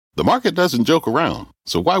The market doesn't joke around,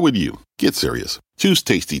 so why would you? Get serious. Choose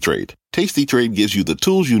Tasty Trade. Tasty Trade gives you the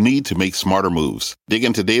tools you need to make smarter moves. Dig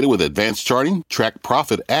into data with advanced charting, track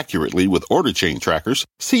profit accurately with order chain trackers,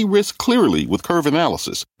 see risk clearly with curve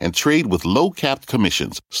analysis, and trade with low-capped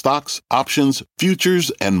commissions, stocks, options,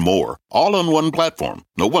 futures, and more. All on one platform.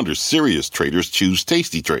 No wonder serious traders choose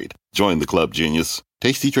Tasty Trade. Join the club, genius.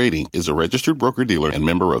 Tasty Trading is a registered broker-dealer and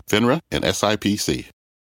member of FINRA and SIPC.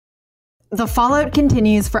 The fallout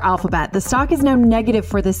continues for Alphabet. The stock is now negative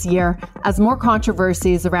for this year as more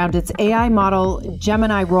controversies around its AI model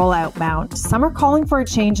Gemini rollout mount. Some are calling for a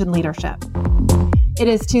change in leadership. It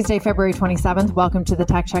is Tuesday, February 27th. Welcome to the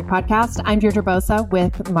Tech Check podcast. I'm Deirdre Bosa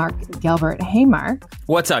with Mark Gilbert. Hey, Mark.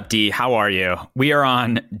 What's up, Dee? How are you? We are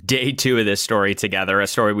on day 2 of this story together, a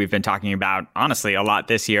story we've been talking about, honestly, a lot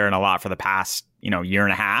this year and a lot for the past year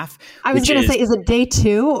and a half. I was going to say, is it day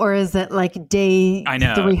 2 or is it like day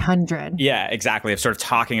 300? Yeah, exactly. Of sort of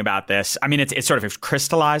talking about this. I mean, it's sort of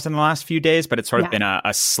crystallized in the last few days, but it's sort of been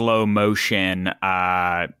a slow motion,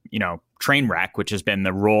 train wreck, which has been the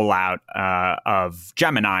rollout of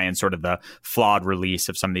Gemini and sort of the flawed release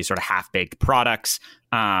of some of these sort of half-baked products.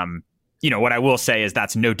 What I will say is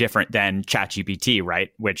that's no different than ChatGPT,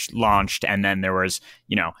 right? Which launched, and then there was,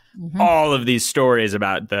 all of these stories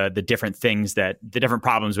about the different things the different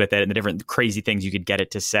problems with it and the different crazy things you could get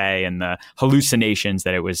it to say and the hallucinations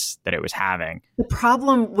that it was having. The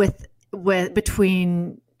problem with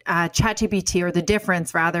between ChatGPT, or the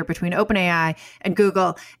difference rather between OpenAI and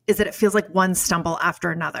Google, is that it feels like one stumble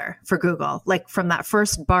after another for Google, like from that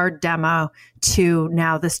first Bard demo to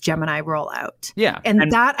now this Gemini rollout. Yeah.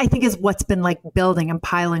 And that I think is what's been like building and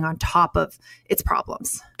piling on top of its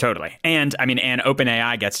problems. Totally. And I mean, and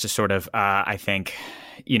OpenAI gets to sort of, I think,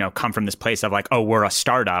 come from this place of like, oh, we're a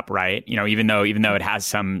startup, right? Even though it has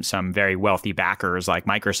some very wealthy backers like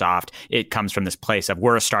Microsoft, it comes from this place of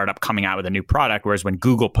we're a startup coming out with a new product. Whereas when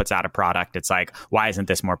Google puts out a product, it's like, why isn't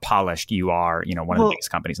this more polished? You are, one of the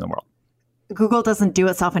biggest companies in the world. Google doesn't do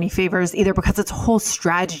itself any favors either because its whole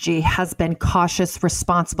strategy has been cautious,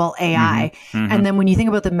 responsible AI. Mm-hmm. And then when you think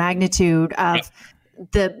about the magnitude of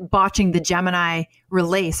the botching the Gemini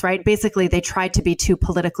release, right? Basically, they tried to be too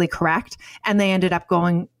politically correct and they ended up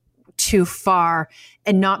going too far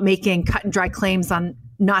and not making cut and dry claims on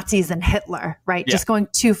Nazis and Hitler, right? Yeah. Just going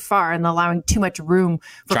too far and allowing too much room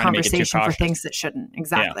for conversation for things that shouldn't.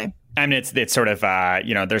 Exactly. Yeah. I mean, it's sort of,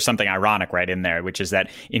 there's something ironic right in there, which is that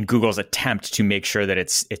in Google's attempt to make sure that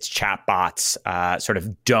its chatbots sort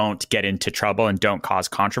of don't get into trouble and don't cause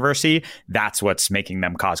controversy, that's what's making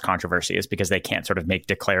them cause controversy, is because they can't sort of make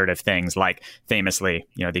declarative things like famously,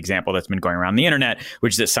 the example that's been going around the internet,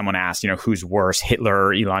 which is that someone asked, who's worse, Hitler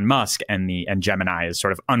or Elon Musk? And Gemini is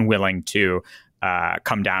sort of unwilling to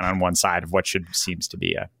come down on one side of what seems to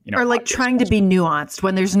be or like trying to be nuanced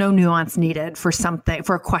when there's no nuance needed for something,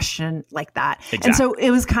 for a question like that. Exactly. And so it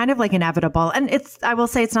was kind of like inevitable. And I will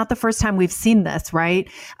say it's not the first time we've seen this, right?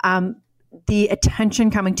 The attention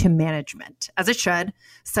coming to management, as it should.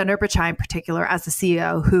 Sundar Pichai in particular, as the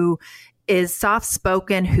CEO, who is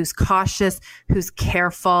soft-spoken, who's cautious, who's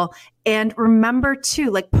careful. And remember too,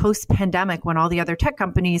 like post-pandemic, when all the other tech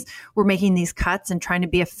companies were making these cuts and trying to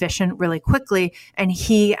be efficient really quickly, and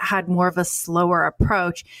he had more of a slower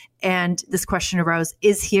approach. And this question arose,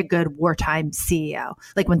 is he a good wartime CEO?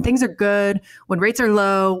 Like when things are good, when rates are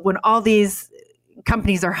low, when all these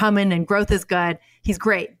companies are humming and growth is good, he's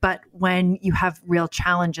great. But when you have real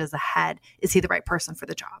challenges ahead, is he the right person for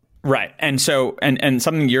the job? Right. And so, and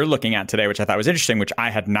something you're looking at today, which I thought was interesting, which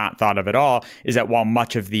I had not thought of at all, is that while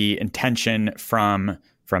much of the intention from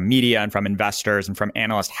media and from investors and from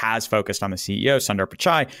analysts has focused on the CEO, Sundar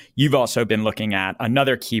Pichai, you've also been looking at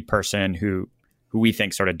another key person who we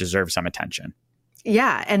think sort of deserves some attention.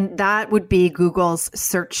 Yeah. And that would be Google's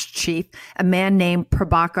search chief, a man named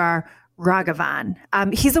Prabhakar Raghavan.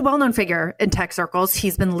 He's a well-known figure in tech circles.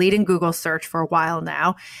 He's been leading Google search for a while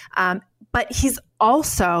now. But he's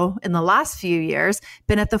also, in the last few years,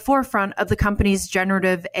 been at the forefront of the company's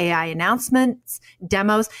generative AI announcements,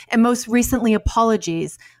 demos, and most recently,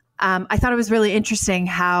 apologies. I thought it was really interesting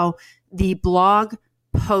how the blog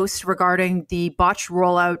post regarding the botched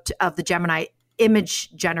rollout of the Gemini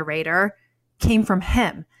image generator came from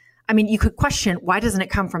him. I mean, you could question, why doesn't it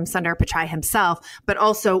come from Sundar Pichai himself? But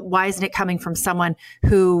also, why isn't it coming from someone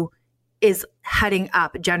who is heading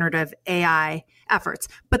up generative AI efforts?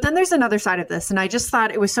 But then there's another side of this. And I just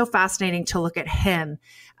thought it was so fascinating to look at him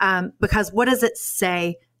because what does it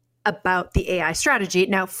say about the AI strategy?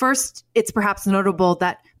 Now, first, it's perhaps notable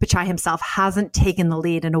that Pichai himself hasn't taken the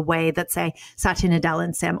lead in a way that, say, Satya Nadella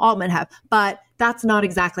and Sam Altman have. But that's not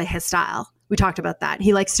exactly his style, We talked about that.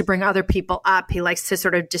 He likes to bring other people up. He likes to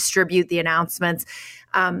sort of distribute the announcements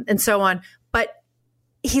and so on. But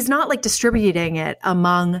he's not like distributing it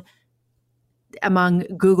among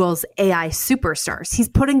Google's AI superstars. He's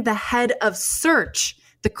putting the head of search,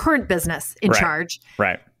 the current business, in charge.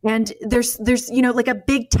 Right. And there's like a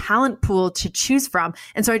big talent pool to choose from.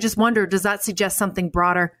 And so I just wonder, does that suggest something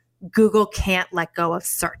broader? Google can't let go of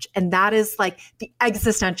search. And that is like the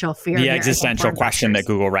existential fear. The existential question that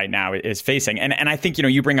Google right now is facing. And I think,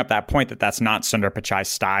 you bring up that point that that's not Sundar Pichai's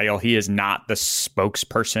style. He is not the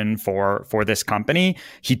spokesperson for this company.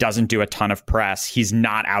 He doesn't do a ton of press. He's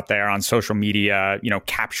not out there on social media,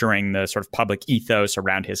 capturing the sort of public ethos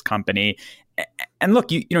around his company. And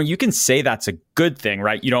look, you can say that's a good thing,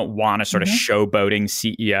 right? You don't want a sort of showboating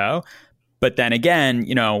CEO. But then again,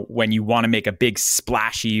 when you want to make a big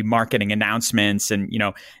splashy marketing announcements and,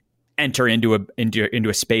 enter into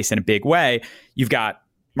a space in a big way, you've got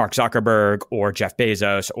Mark Zuckerberg or Jeff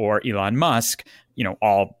Bezos or Elon Musk,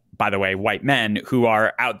 all, by the way, white men who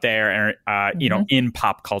are out there, in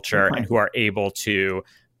pop culture and who are able to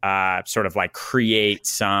sort of like create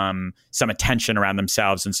some attention around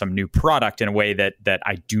themselves and some new product in a way that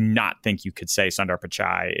I do not think you could say Sundar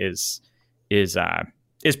Pichai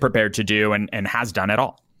is prepared to do and has done at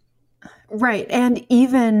all. Right. And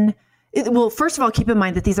even, first of all, keep in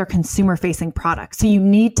mind that these are consumer facing products. So you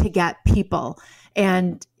need to get people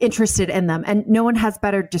and interested in them. And no one has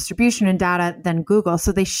better distribution and data than Google.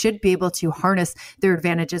 So they should be able to harness their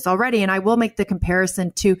advantages already. And I will make the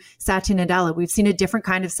comparison to Satya Nadella. We've seen a different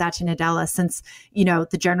kind of Satya Nadella since,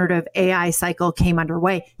 the generative AI cycle came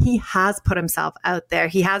underway. He has put himself out there.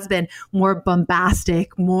 He has been more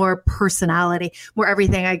bombastic, more personality, more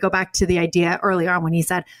everything. I go back to the idea early on when he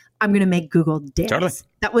said, I'm going to make Google dance. Totally.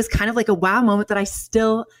 That was kind of like a wow moment that I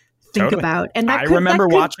still think about. And I remember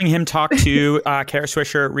watching him talk to Kara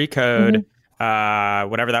Swisher at Recode,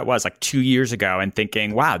 whatever that was, like 2 years ago, and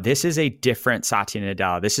thinking, wow, this is a different Satya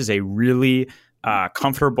Nadella. This is a really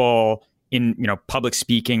comfortable in public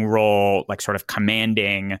speaking role, like sort of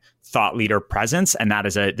commanding thought leader presence. And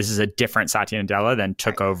this is a different Satya Nadella than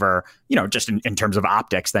took over, just in terms of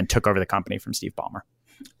optics, then took over the company from Steve Ballmer.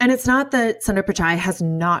 And it's not that Sundar Pichai has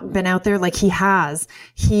not been out there, like he has.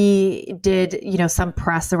 He did, some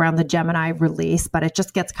press around the Gemini release, but it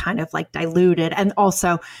just gets kind of like diluted. And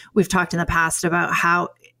also, we've talked in the past about how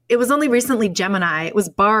it was only recently Gemini, it was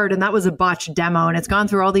Bard, and that was a botched demo, and it's gone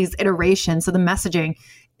through all these iterations. So the messaging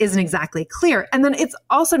isn't exactly clear. And then it's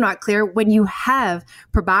also not clear when you have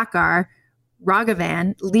Prabhakar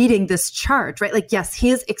Raghavan leading this charge, right? Like, yes,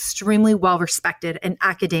 he is extremely well respected in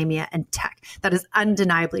academia and tech. That is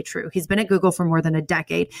undeniably true. He's been at Google for more than a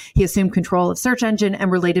decade. He assumed control of search engine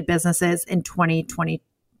and related businesses in 2020,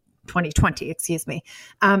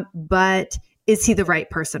 but is he the right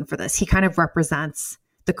person for this? He kind of represents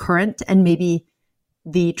the current and maybe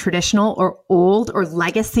the traditional or old or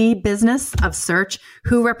legacy business of search.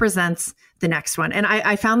 Who represents the next one? And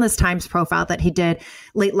I found this Times profile that he did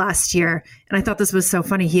late last year. And I thought this was so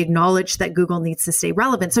funny. He acknowledged that Google needs to stay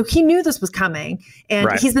relevant. So he knew this was coming.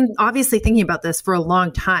 And he's been obviously thinking about this for a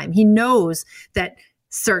long time. He knows that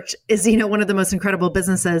search is, one of the most incredible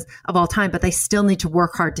businesses of all time, but they still need to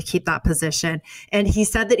work hard to keep that position. And he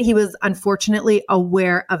said that he was unfortunately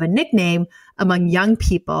aware of a nickname among young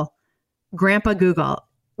people, Grandpa Google.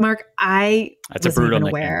 Mark, I wasn't even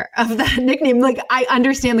aware of that nickname. Like, I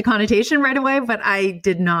understand the connotation right away, but I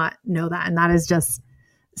did not know that. And that is just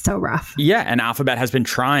so rough. Yeah. And Alphabet has been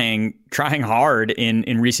trying hard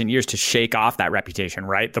in recent years to shake off that reputation,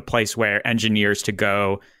 right? The place where engineers to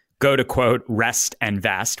go to quote, rest and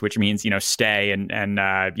vest, which means, stay and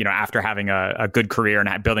after having a good career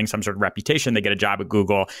and building some sort of reputation, they get a job at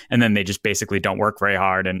Google, and then they just basically don't work very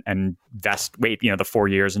hard and wait the 4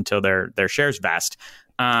 years until their shares vest.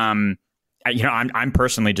 I'm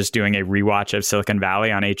personally just doing a rewatch of Silicon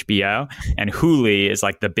Valley on HBO, and Hulu is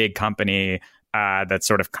like the big company that's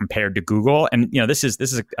sort of compared to Google. And, this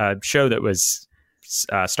is a show that was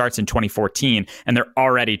starts in 2014, and they're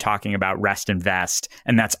already talking about rest and vest,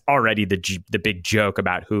 and that's already the big joke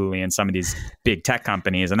about Hulu and some of these big tech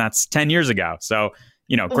companies, and that's 10 years ago. So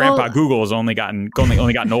Grandpa Google has only gotten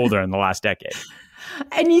older in the last decade.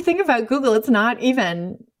 And you think about Google, it's not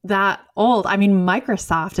even that old. I mean,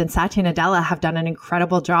 Microsoft and Satya Nadella have done an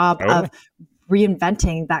incredible job of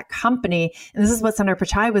reinventing that company. And this is what Sundar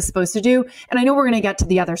Pichai was supposed to do. And I know we're going to get to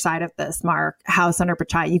the other side of this, Mark, how Sundar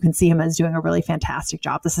Pichai, you can see him as doing a really fantastic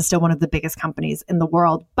job. This is still one of the biggest companies in the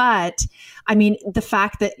world. But I mean, the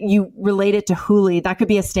fact that you relate it to Hulu, that could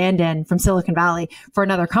be a stand-in from Silicon Valley for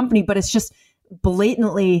another company, but it's just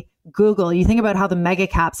blatantly Google, you think about how the mega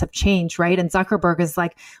caps have changed, right? And Zuckerberg is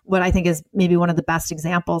like what I think is maybe one of the best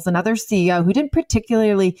examples. Another CEO who didn't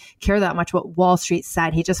particularly care that much what Wall Street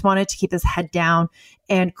said. He just wanted to keep his head down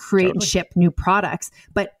and create and ship new products.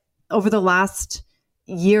 But over the last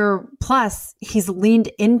year plus, he's leaned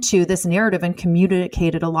into this narrative and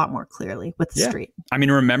communicated a lot more clearly with the street. I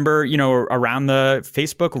mean, remember, around the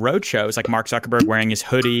Facebook roadshows, like Mark Zuckerberg wearing his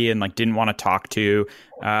hoodie and like didn't want to talk to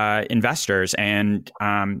investors. And,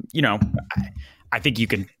 I think you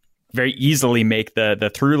can very easily make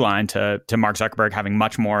the through line to Mark Zuckerberg having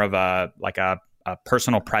much more of a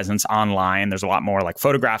personal presence online. There's a lot more like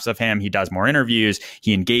photographs of him. He does more interviews.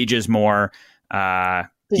 He engages more. Did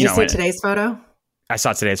you see today's photo? I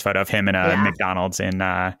saw today's photo of him in a McDonald's in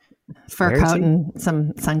fur coat and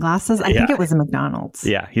some sunglasses. I think it was a McDonald's.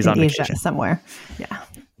 Yeah, he's on Asia vacation somewhere. Yeah.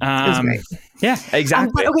 It was great. Yeah,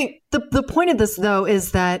 exactly. But okay, the point of this though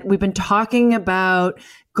is that we've been talking about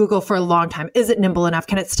Google for a long time. Is it nimble enough?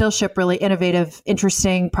 Can it still ship really innovative,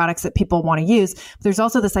 interesting products that people want to use? There's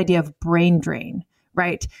also this idea of brain drain,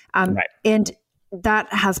 right? And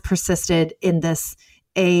that has persisted in this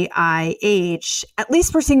AI age. At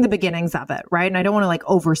least we're seeing the beginnings of it, right? And I don't want to like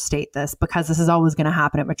overstate this because this is always going to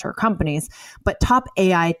happen at mature companies, but top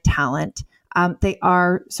AI talent, they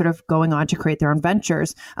are sort of going on to create their own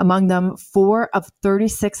ventures. Among them, 4 of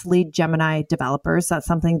 36 lead Gemini developers. That's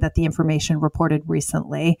something that the Information reported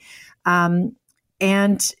recently. And,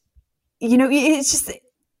 it's just,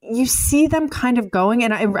 you see them kind of going,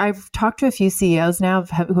 and I've talked to a few CEOs now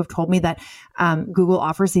who have told me that Google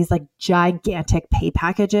offers these like gigantic pay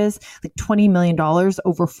packages, like $20 million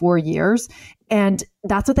over 4 years. And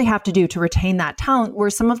that's what they have to do to retain that talent. Where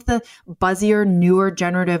some of the buzzier, newer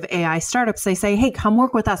generative AI startups, they say, hey, come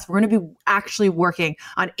work with us. We're going to be actually working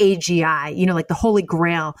on AGI, like the holy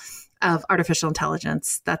grail of artificial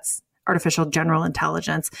intelligence. That's artificial general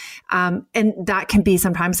intelligence. And that can be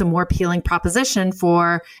sometimes a more appealing proposition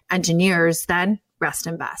for engineers than rest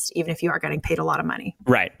and invest, even if you are getting paid a lot of money.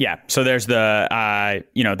 Right. Yeah. So there's the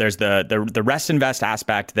there's the rest invest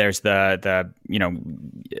aspect. There's the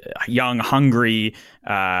young, hungry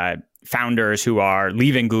founders who are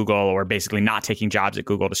leaving Google or basically not taking jobs at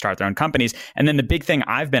Google to start their own companies. And then the big thing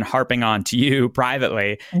I've been harping on to you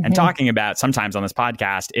privately and talking about sometimes on this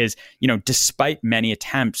podcast is, despite many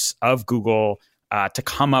attempts of Google to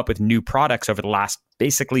come up with new products over the last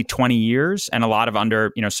basically 20 years and a lot of under,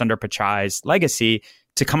 Sundar Pichai's legacy,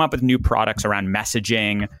 to come up with new products around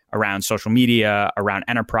messaging, around social media, around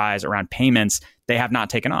enterprise, around payments, they have not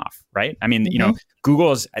taken off, right? I mean,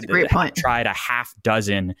 Google's tried a half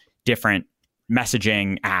dozen different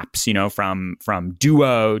messaging apps, from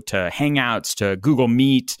Duo to Hangouts to Google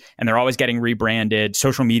Meet, and they're always getting rebranded.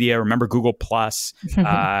 Social media, remember Google Plus?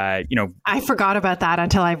 I forgot about that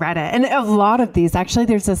until I read it. And a lot of these, actually,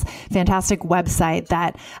 there's this fantastic website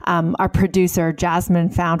that our producer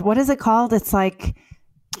Jasmine found. What is it called? It's like,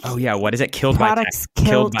 oh yeah, what is it? Killed by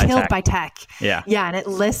Tech. Yeah. And it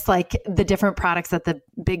lists like the different products at the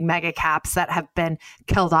big mega caps that have been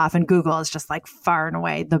killed off, and Google is just like far and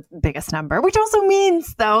away the biggest number, which also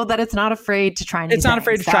means though that it's not afraid to try new things. It's not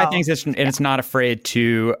afraid to try things, and it's not afraid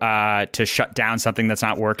to shut down something that's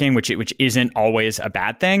not working, which isn't always a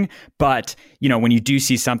bad thing. But when you do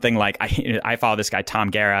see something like I follow this guy Tom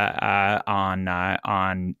Guerra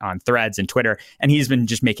on Threads and Twitter, and he's been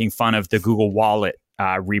just making fun of the Google Wallet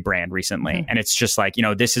rebrand recently. And it's just like,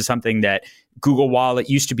 this is something that Google Wallet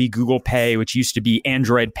used to be Google Pay, which used to be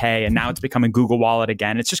Android Pay, and now it's becoming Google Wallet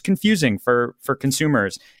again. It's just confusing for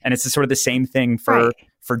consumers. And it's sort of the same thing for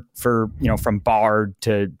from Bard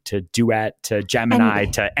to Duet to Gemini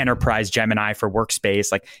to Enterprise Gemini for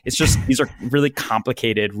Workspace. Like, it's just, these are really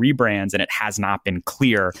complicated rebrands, and it has not been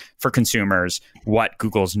clear for consumers what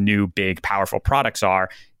Google's new big powerful products are.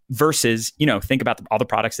 Versus, think about all the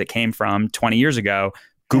products that came from 20 years ago: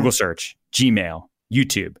 Google Search, Gmail,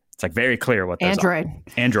 YouTube. It's like very clear what those are.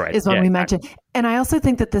 Android is one we mentioned. And I also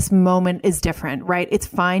think that this moment is different, right? It's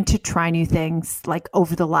fine to try new things like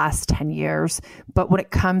over the last 10 years. But when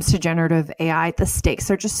it comes to generative AI, the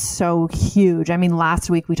stakes are just so huge. I mean,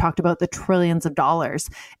 last week we talked about the trillions of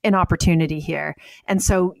dollars in opportunity here. And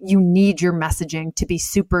so you need your messaging to be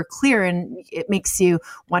super clear. And it makes you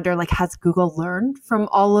wonder, like, has Google learned from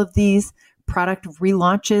all of these product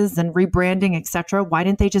relaunches and rebranding, et cetera? Why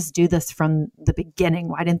didn't they just do this from the beginning?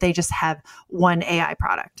 Why didn't they just have one AI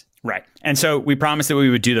product? Right. And so we promised that we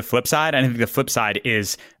would do the flip side. I think the flip side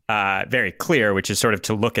is very clear, which is sort of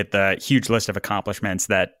to look at the huge list of accomplishments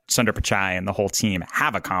that Sundar Pichai and the whole team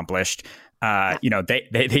have accomplished.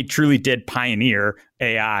 They truly did pioneer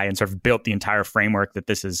AI and sort of built the entire framework that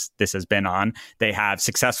this has been on. They have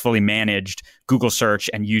successfully managed Google Search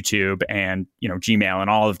and YouTube and Gmail and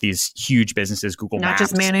all of these huge businesses. Google not Maps,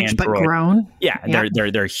 just managed Android. but grown. Yeah,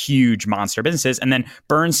 they're huge monster businesses. And then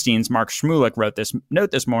Bernstein's Mark Shmulik wrote this note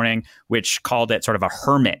this morning, which called it sort of a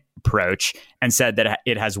hermit approach and said that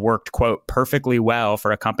it has worked, quote, perfectly well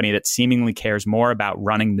for a company that seemingly cares more about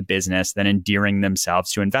running the business than endearing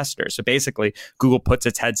themselves to investors. So basically, Google puts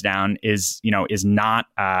its heads down, is not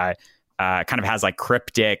kind of has like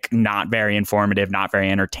cryptic, not very informative, not very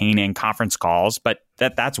entertaining conference calls, but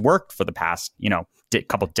that's worked for the past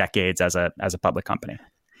couple decades as a public company.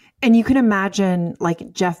 And you can imagine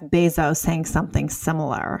like Jeff Bezos saying something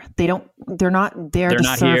similar. They're not there. They're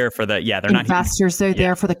not here for the they're investors. They're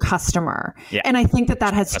there for the customer. Yeah. And I think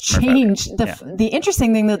that has changed. The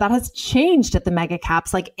interesting thing that has changed at the mega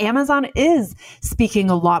caps. Like Amazon is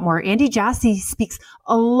speaking a lot more. Andy Jassy speaks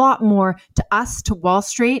a lot more to us, to Wall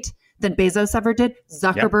Street, than Bezos ever did.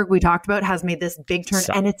 Zuckerberg, we talked about, has made this big turn,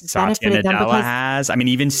 and it's benefited them because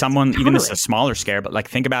even this is a smaller scare, but like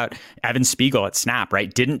think about Evan Spiegel at Snap,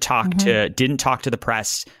 right? Didn't talk to the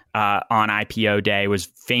press on IPO day, was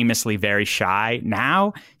famously very shy.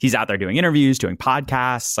 Now he's out there doing interviews, doing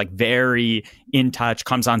podcasts, like very in touch,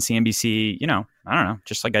 comes on CNBC, I don't know,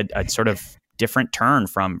 just like a sort of different turn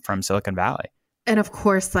from Silicon Valley. And of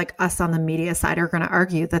course, like us on the media side are going to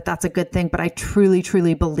argue that that's a good thing. But I truly,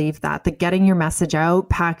 truly believe that getting your message out,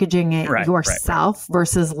 packaging it yourself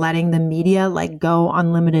versus letting the media like go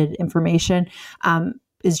unlimited information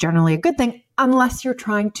is generally a good thing, unless you're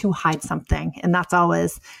trying to hide something. And that's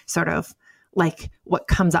always sort of like what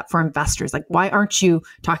comes up for investors. Like, why aren't you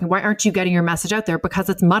talking? Why aren't you getting your message out there? Because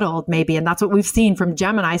it's muddled maybe. And that's what we've seen from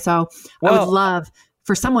Gemini. So I would love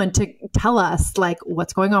for someone to tell us like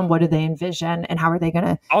what's going on, what do they envision, and how are they going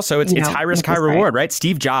to also it's high risk, high reward, right?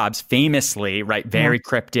 Steve Jobs famously, right, very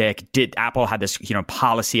cryptic, Apple had this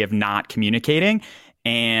policy of not communicating,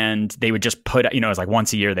 and they would just put it was like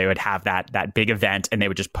once a year they would have that big event, and they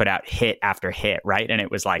would just put out hit after hit, right? And it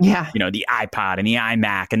was like the iPod and the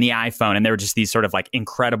iMac and the iPhone, and there were just these sort of like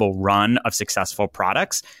incredible run of successful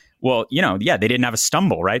products. Well, they didn't have a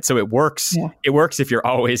stumble, right? So it works. Yeah. It works if you're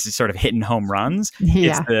always sort of hitting home runs.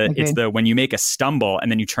 Yeah, it's the when you make a stumble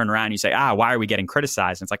and then you turn around and you say, why are we getting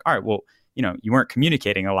criticized? And it's like, all right, well, you weren't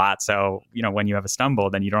communicating a lot. So, when you have a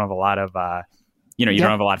stumble, then you don't have a lot of, don't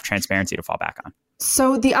have a lot of transparency to fall back on.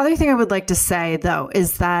 So the other thing I would like to say, though,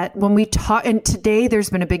 is that when we talk, and today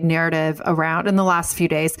there's been a big narrative around in the last few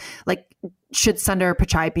days, like, should Sundar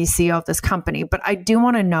Pichai be CEO of this company? But I do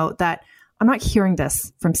want to note that I'm not hearing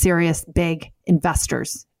this from serious big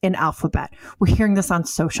investors in Alphabet. We're hearing this on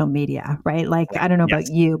social media, right? Like, I don't know about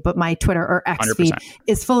you, but my Twitter or X 100%. Feed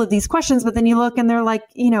is full of these questions. But then you look and they're like,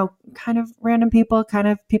 kind of random people, kind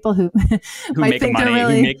of people who might make think money,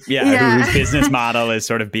 really, whose business model is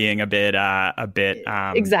sort of being a bit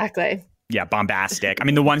exactly. Yeah, bombastic. I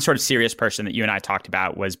mean, the one sort of serious person that you and I talked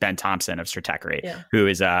about was Ben Thompson of Stratechery, who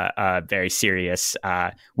is a very serious,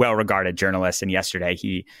 well-regarded journalist. And yesterday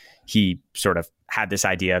he sort of had this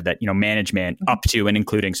idea that, management up to and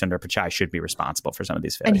including Sundar Pichai should be responsible for some of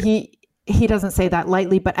these failures. And he doesn't say that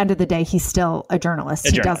lightly, but end of the day, he's still a journalist.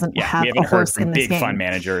 He doesn't have a horse in this game. Big fund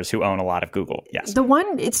managers who own a lot of Google. Yes.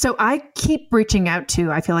 So I keep reaching out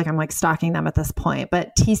to, I feel like I'm like stalking them at this point,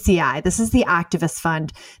 but TCI, this is the activist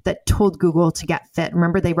fund that told Google to get fit.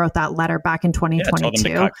 Remember, they wrote that letter back in 2022. Told them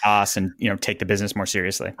to cut costs and, take the business more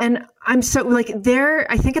seriously. And I'm so like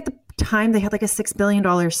I think at the time they had like a $6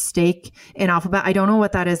 billion stake in Alphabet. I don't know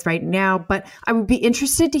what that is right now, but I would be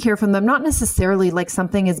interested to hear from them. Not necessarily like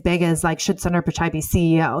something as big as like, should Sundar Pichai be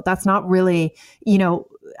CEO? That's not really,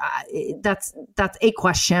 that's a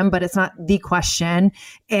question, but it's not the question.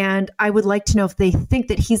 And I would like to know if they think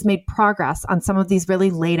that he's made progress on some of these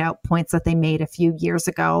really laid out points that they made a few years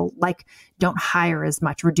ago, like don't hire as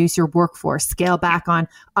much, reduce your workforce, scale back on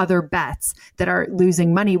other bets that are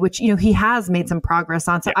losing money, which, he has made some progress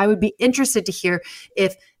on. So I would be interested to hear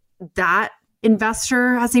if that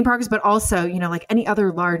investor has seen progress, but also, like any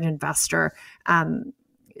other large investor,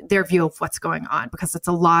 their view of what's going on, because it's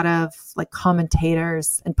a lot of like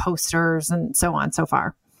commentators and posters and so on so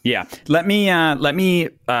far. Yeah. Let me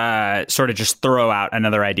sort of just throw out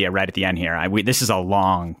another idea right at the end here. This is a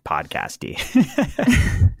long podcast, D.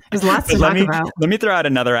 There's lots to talk about. Let me throw out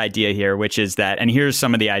another idea here, which is that, and here's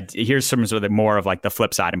some sort of more of like the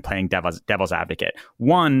flip side and playing devil's advocate.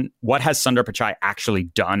 One, what has Sundar Pichai actually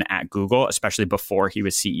done at Google, especially before he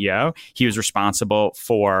was CEO? He was responsible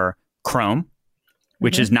for Chrome,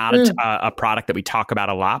 which is not a product that we talk about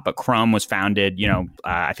a lot, but Chrome was founded,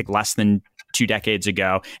 I think less than 2 decades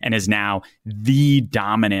ago and is now the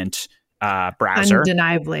dominant browser.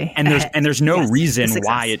 Undeniably. And there's no reason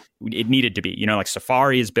why it needed to be. Like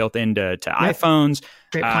Safari is built into iPhones.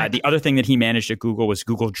 The other thing that he managed at Google was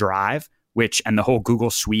Google Drive, and the whole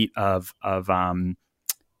Google suite of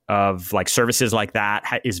like services like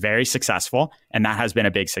that is very successful, and that has been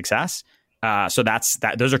a big success. So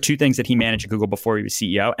those are 2 things that he managed at Google before he was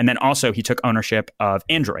CEO. And then also he took ownership of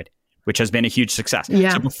Android, which has been a huge success.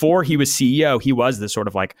 Yeah. So before he was CEO, he was this sort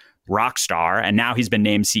of like rock star, and now he's been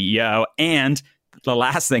named CEO. And the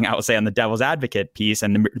last thing I will say on the devil's advocate piece,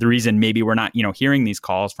 and the reason maybe we're not, hearing these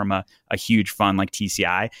calls from a huge fund like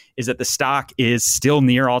TCI, is that the stock is still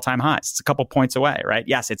near all-time highs. It's a couple points away, right?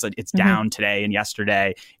 Yes, it's down today and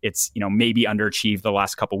yesterday. It's, maybe underachieved the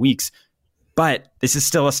last couple weeks, but this is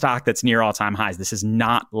still a stock that's near all-time highs. This is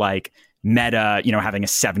not like Meta, having a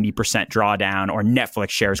 70% drawdown, or Netflix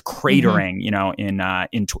shares cratering,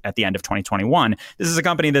 at the end of 2021. This is a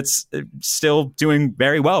company that's still doing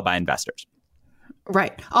very well by investors.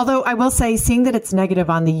 Right. Although I will say, seeing that it's negative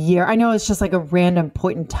on the year, I know it's just like a random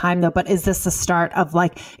point in time though, but is this the start of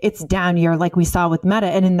like it's down year like we saw with Meta?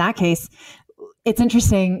 And in that case, it's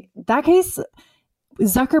interesting. That case,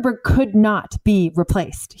 Zuckerberg could not be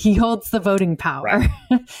replaced. He holds the voting power.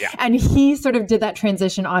 Right. Yeah. And he sort of did that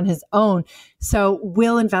transition on his own. So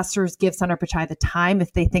will investors give Sundar Pichai the time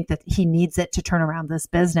if they think that he needs it to turn around this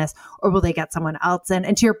business, or will they get someone else in?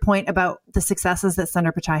 And to your point about the successes that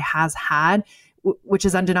Sundar Pichai has had, which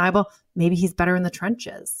is undeniable, maybe he's better in the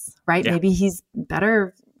trenches, right? Yeah. Maybe he's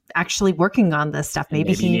better actually working on this stuff.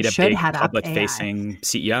 Maybe he should head up public-facing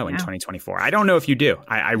CEO in 2024. I don't know if you do.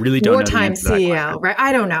 I really don't know. Wartime CEO, right?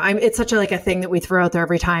 I don't know. It's such a thing that we throw out there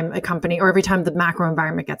every time a company, or every time the macro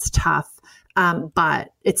environment gets tough.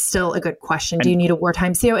 But it's still a good question. Do you need a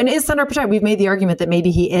wartime CEO? And is Sundar Pichai? We've made the argument that maybe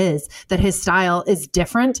he is, that his style is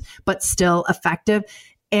different, but still effective.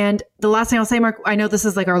 And the last thing I'll say, Mark, I know this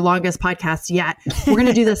is like our longest podcast yet. We're going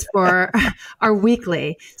to do this for our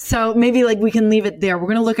weekly. So maybe we can leave it there. We're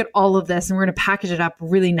going to look at all of this and we're going to package it up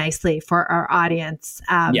really nicely for our audience.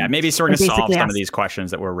 Maybe so we're going to solve some of these questions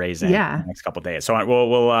that we're raising in the next couple of days. So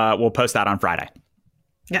we'll post that on Friday.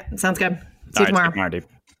 Yeah, sounds good. See you tomorrow. Dude.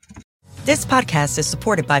 This podcast is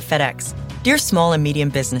supported by FedEx. Dear small and medium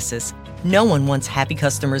businesses, no one wants happy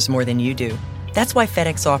customers more than you do. That's why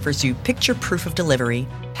FedEx offers you picture proof of delivery,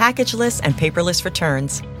 packageless and paperless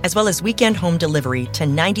returns, as well as weekend home delivery to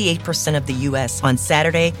 98% of the U.S. on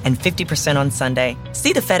Saturday and 50% on Sunday.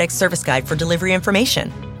 See the FedEx service guide for delivery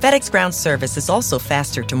information. FedEx Ground service is also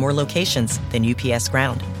faster to more locations than UPS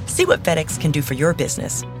Ground. See what FedEx can do for your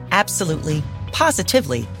business. Absolutely,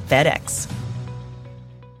 positively FedEx.